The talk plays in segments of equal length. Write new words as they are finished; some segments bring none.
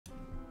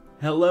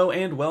Hello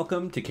and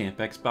welcome to Camp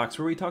Xbox,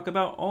 where we talk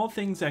about all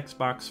things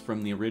Xbox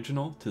from the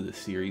original to the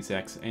Series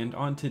X, and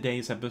on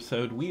today's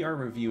episode we are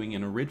reviewing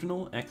an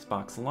original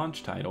Xbox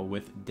launch title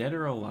with Dead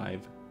or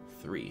Alive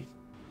 3.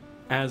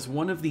 As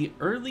one of the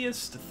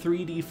earliest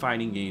 3D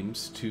fighting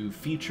games to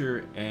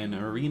feature an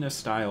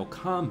arena-style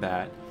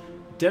combat,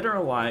 Dead or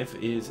Alive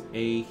is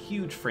a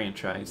huge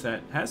franchise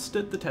that has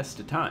stood the test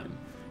of time.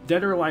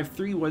 Dead or Alive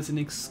 3 was an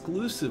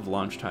exclusive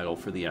launch title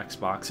for the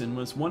Xbox and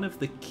was one of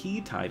the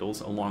key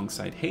titles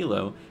alongside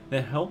Halo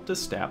that helped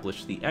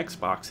establish the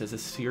Xbox as a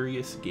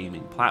serious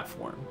gaming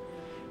platform.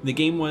 The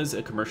game was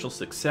a commercial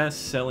success,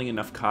 selling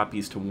enough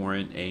copies to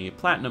warrant a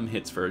Platinum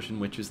Hits version,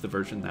 which is the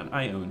version that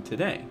I own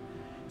today.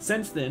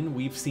 Since then,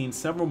 we've seen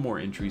several more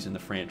entries in the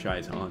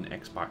franchise on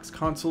Xbox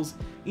consoles,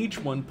 each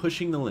one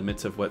pushing the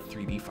limits of what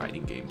 3D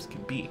fighting games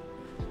can be.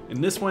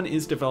 And this one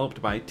is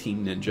developed by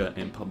Team Ninja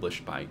and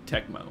published by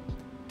Tecmo.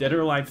 Dead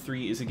or Alive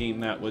 3 is a game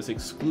that was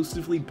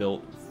exclusively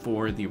built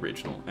for the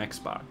original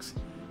Xbox.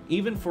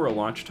 Even for a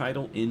launch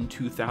title in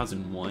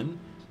 2001,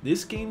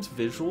 this game's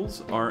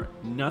visuals are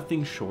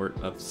nothing short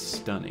of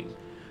stunning.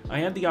 I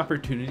had the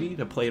opportunity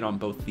to play it on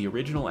both the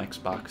original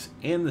Xbox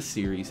and the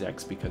Series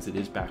X because it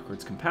is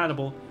backwards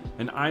compatible,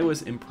 and I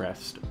was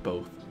impressed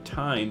both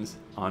times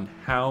on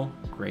how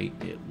great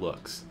it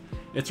looks.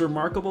 It's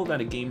remarkable that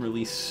a game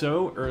released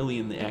so early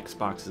in the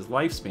Xbox's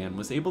lifespan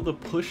was able to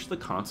push the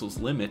console's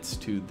limits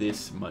to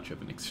this much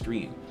of an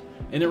extreme,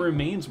 and it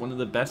remains one of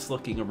the best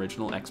looking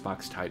original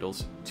Xbox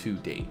titles to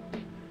date.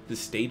 The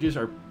stages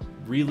are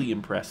really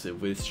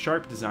impressive with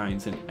sharp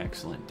designs and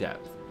excellent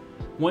depth.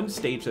 One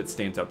stage that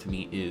stands out to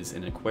me is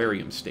an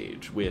aquarium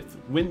stage with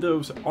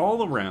windows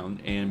all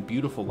around and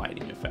beautiful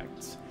lighting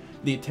effects.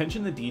 The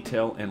attention to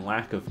detail and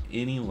lack of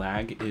any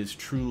lag is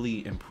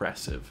truly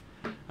impressive.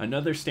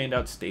 Another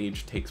standout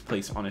stage takes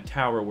place on a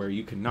tower where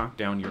you can knock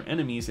down your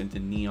enemies into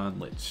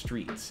neon-lit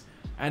streets,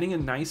 adding a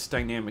nice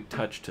dynamic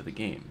touch to the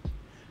game.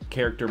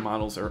 Character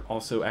models are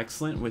also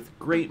excellent, with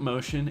great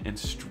motion and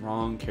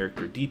strong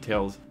character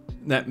details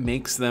that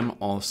makes them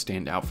all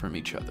stand out from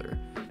each other.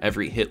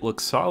 Every hit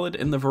looks solid,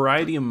 and the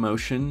variety of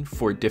motion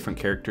for different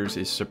characters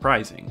is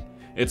surprising.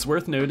 It's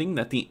worth noting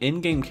that the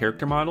in-game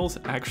character models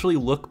actually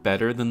look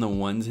better than the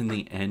ones in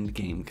the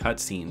end-game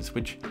cutscenes,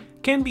 which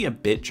can be a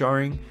bit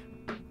jarring.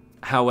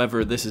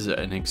 However, this is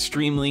an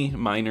extremely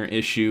minor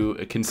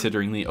issue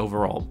considering the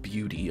overall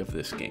beauty of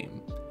this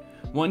game.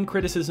 One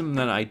criticism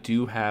that I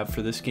do have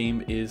for this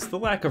game is the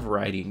lack of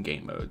variety in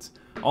game modes.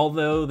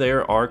 Although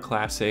there are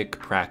classic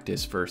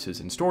practice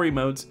versus and story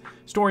modes,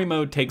 story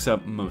mode takes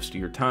up most of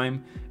your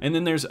time, and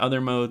then there's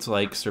other modes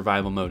like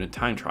survival mode and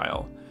time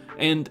trial.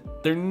 And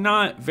they're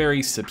not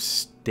very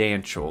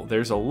substantial.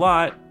 There's a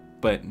lot,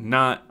 but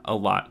not a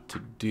lot to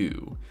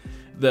do.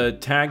 The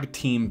tag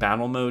team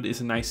battle mode is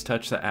a nice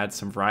touch that adds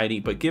some variety,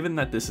 but given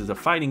that this is a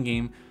fighting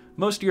game,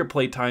 most of your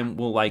playtime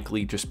will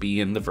likely just be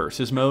in the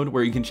versus mode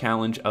where you can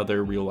challenge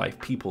other real-life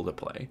people to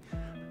play.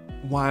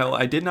 While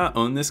I did not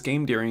own this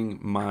game during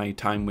my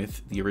time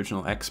with the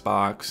original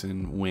Xbox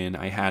and when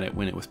I had it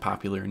when it was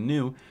popular and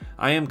new,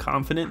 I am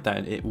confident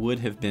that it would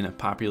have been a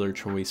popular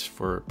choice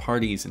for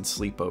parties and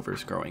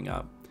sleepovers growing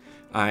up.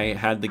 I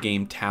had the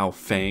game Tao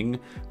Feng,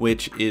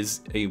 which is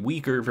a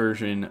weaker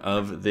version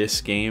of this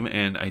game,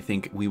 and I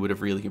think we would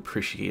have really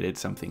appreciated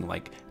something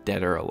like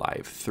Dead or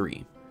Alive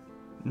 3.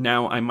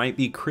 Now, I might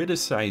be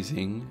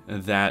criticizing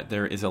that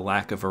there is a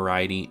lack of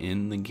variety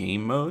in the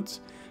game modes,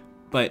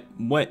 but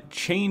what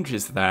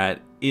changes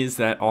that is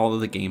that all of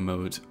the game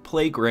modes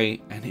play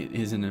great, and it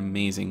is an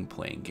amazing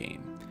playing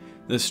game.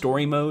 The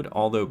story mode,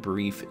 although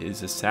brief,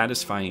 is a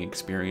satisfying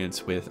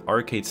experience with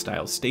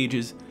arcade-style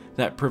stages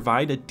that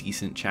provide a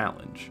decent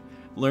challenge.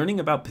 Learning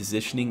about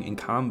positioning and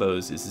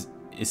combos is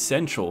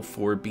essential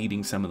for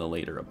beating some of the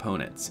later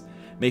opponents,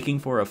 making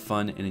for a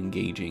fun and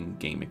engaging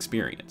game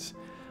experience.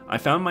 I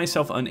found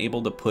myself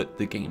unable to put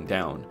the game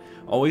down,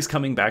 always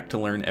coming back to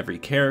learn every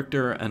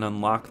character and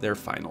unlock their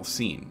final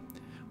scene.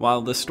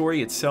 While the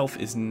story itself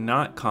is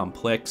not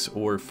complex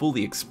or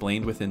fully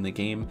explained within the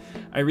game,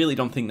 I really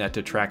don't think that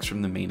detracts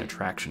from the main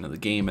attraction of the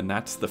game, and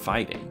that's the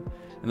fighting.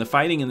 And the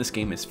fighting in this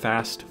game is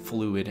fast,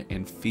 fluid,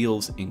 and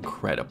feels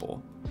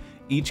incredible.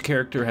 Each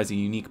character has a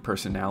unique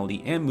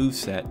personality and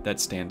moveset that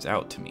stands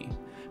out to me.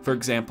 For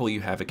example, you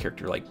have a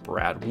character like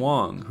Brad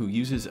Wong, who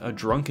uses a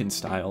drunken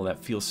style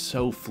that feels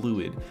so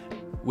fluid,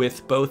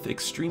 with both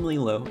extremely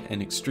low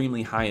and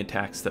extremely high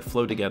attacks that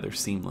flow together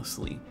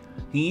seamlessly.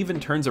 He even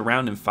turns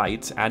around in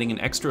fights, adding an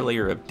extra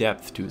layer of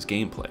depth to his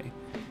gameplay.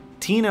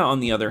 Tina,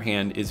 on the other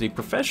hand, is a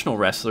professional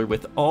wrestler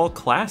with all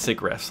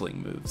classic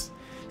wrestling moves.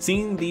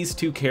 Seeing these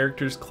two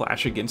characters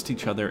clash against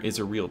each other is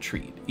a real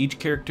treat. Each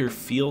character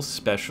feels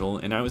special,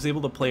 and I was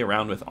able to play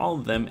around with all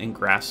of them and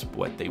grasp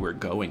what they were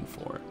going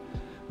for.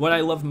 What I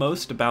love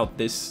most about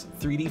this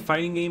 3D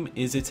fighting game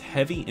is its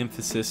heavy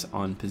emphasis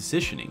on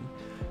positioning.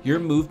 Your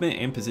movement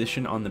and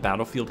position on the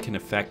battlefield can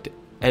affect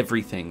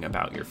everything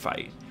about your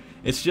fight.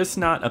 It's just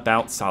not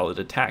about solid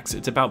attacks,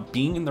 it's about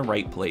being in the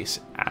right place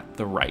at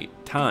the right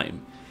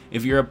time.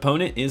 If your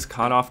opponent is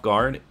caught off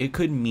guard, it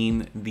could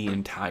mean the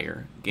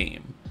entire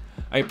game.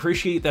 I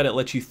appreciate that it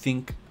lets you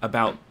think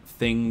about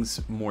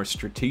things more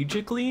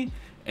strategically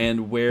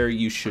and where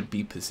you should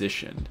be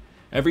positioned.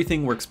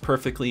 Everything works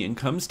perfectly and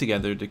comes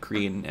together to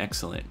create an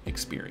excellent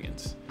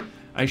experience.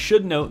 I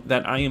should note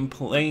that I am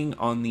playing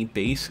on the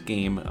base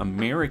game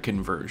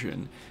American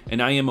version,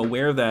 and I am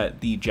aware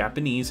that the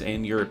Japanese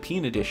and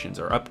European editions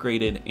are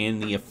upgraded,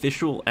 and the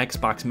official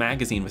Xbox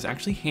magazine was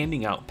actually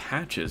handing out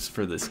patches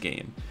for this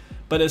game.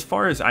 But as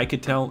far as I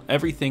could tell,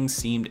 everything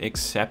seemed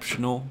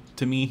exceptional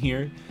to me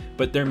here,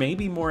 but there may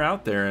be more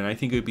out there, and I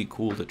think it would be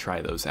cool to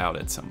try those out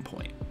at some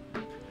point.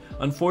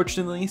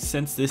 Unfortunately,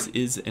 since this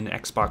is an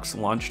Xbox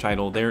launch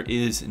title, there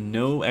is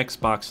no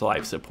Xbox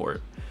Live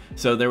support,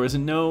 so there was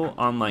no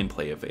online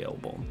play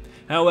available.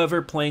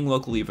 However, playing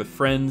locally with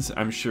friends,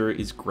 I'm sure,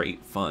 is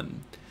great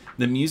fun.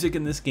 The music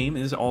in this game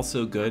is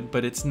also good,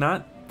 but it's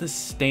not the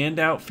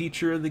standout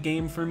feature of the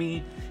game for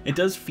me. It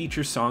does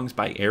feature songs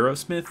by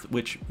Aerosmith,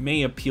 which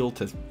may appeal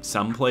to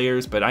some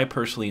players, but I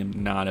personally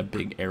am not a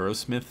big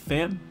Aerosmith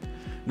fan.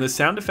 The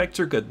sound effects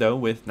are good though,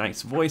 with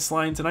nice voice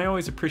lines, and I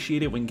always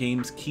appreciate it when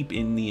games keep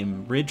in the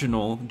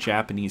original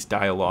Japanese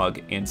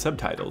dialogue and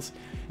subtitles.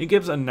 It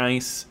gives a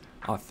nice,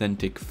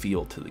 authentic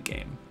feel to the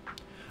game.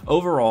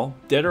 Overall,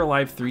 Dead or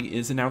Alive 3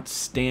 is an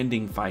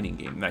outstanding fighting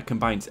game that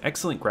combines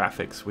excellent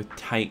graphics with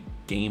tight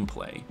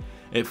gameplay.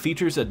 It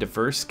features a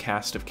diverse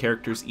cast of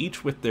characters,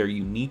 each with their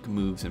unique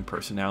moves and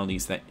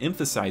personalities that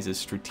emphasizes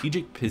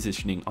strategic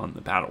positioning on the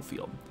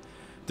battlefield.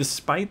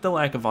 Despite the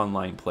lack of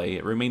online play,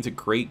 it remains a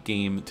great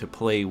game to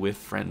play with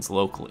friends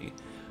locally.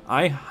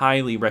 I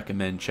highly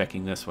recommend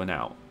checking this one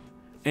out.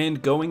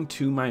 And going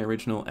to my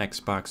original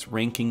Xbox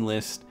ranking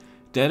list,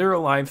 Dead or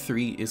Alive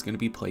 3 is going to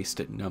be placed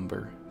at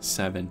number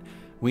 7.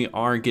 We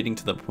are getting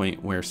to the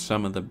point where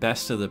some of the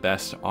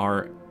best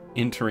are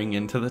entering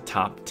into the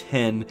top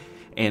 10,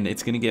 and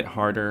it's going to get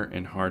harder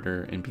and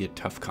harder and be a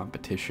tough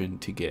competition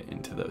to get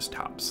into those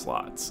top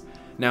slots.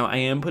 Now, I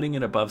am putting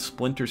it above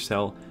Splinter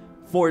Cell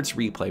for its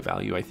replay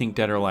value. I think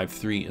Dead or Alive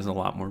 3 is a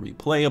lot more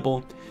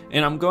replayable,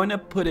 and I'm going to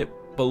put it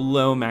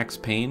below Max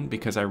Payne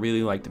because I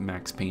really liked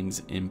Max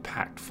Payne's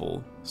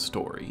impactful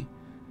story.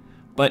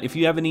 But if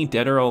you have any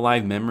Dead or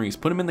Alive memories,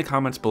 put them in the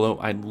comments below.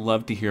 I'd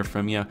love to hear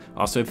from you.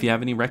 Also, if you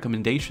have any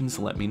recommendations,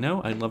 let me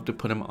know. I'd love to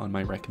put them on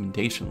my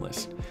recommendation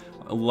list.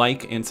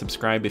 Like and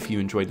subscribe if you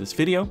enjoyed this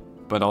video,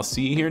 but I'll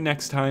see you here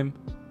next time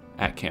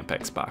at Camp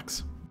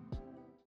Xbox.